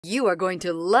You are going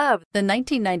to love the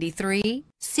 1993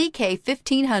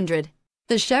 CK1500.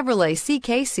 The Chevrolet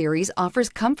CK series offers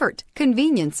comfort,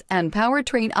 convenience, and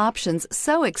powertrain options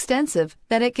so extensive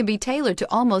that it can be tailored to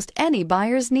almost any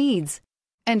buyer's needs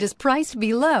and is priced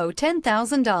below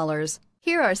 $10,000.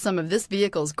 Here are some of this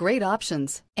vehicle's great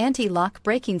options: anti-lock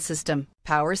braking system,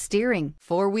 power steering,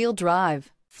 four-wheel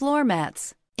drive, floor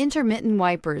mats, intermittent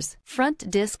wipers, front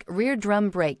disc rear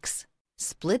drum brakes,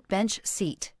 split bench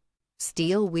seat,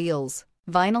 steel wheels,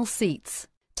 vinyl seats,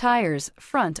 tires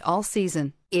front all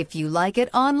season. If you like it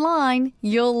online,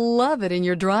 you'll love it in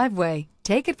your driveway.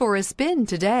 Take it for a spin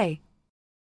today.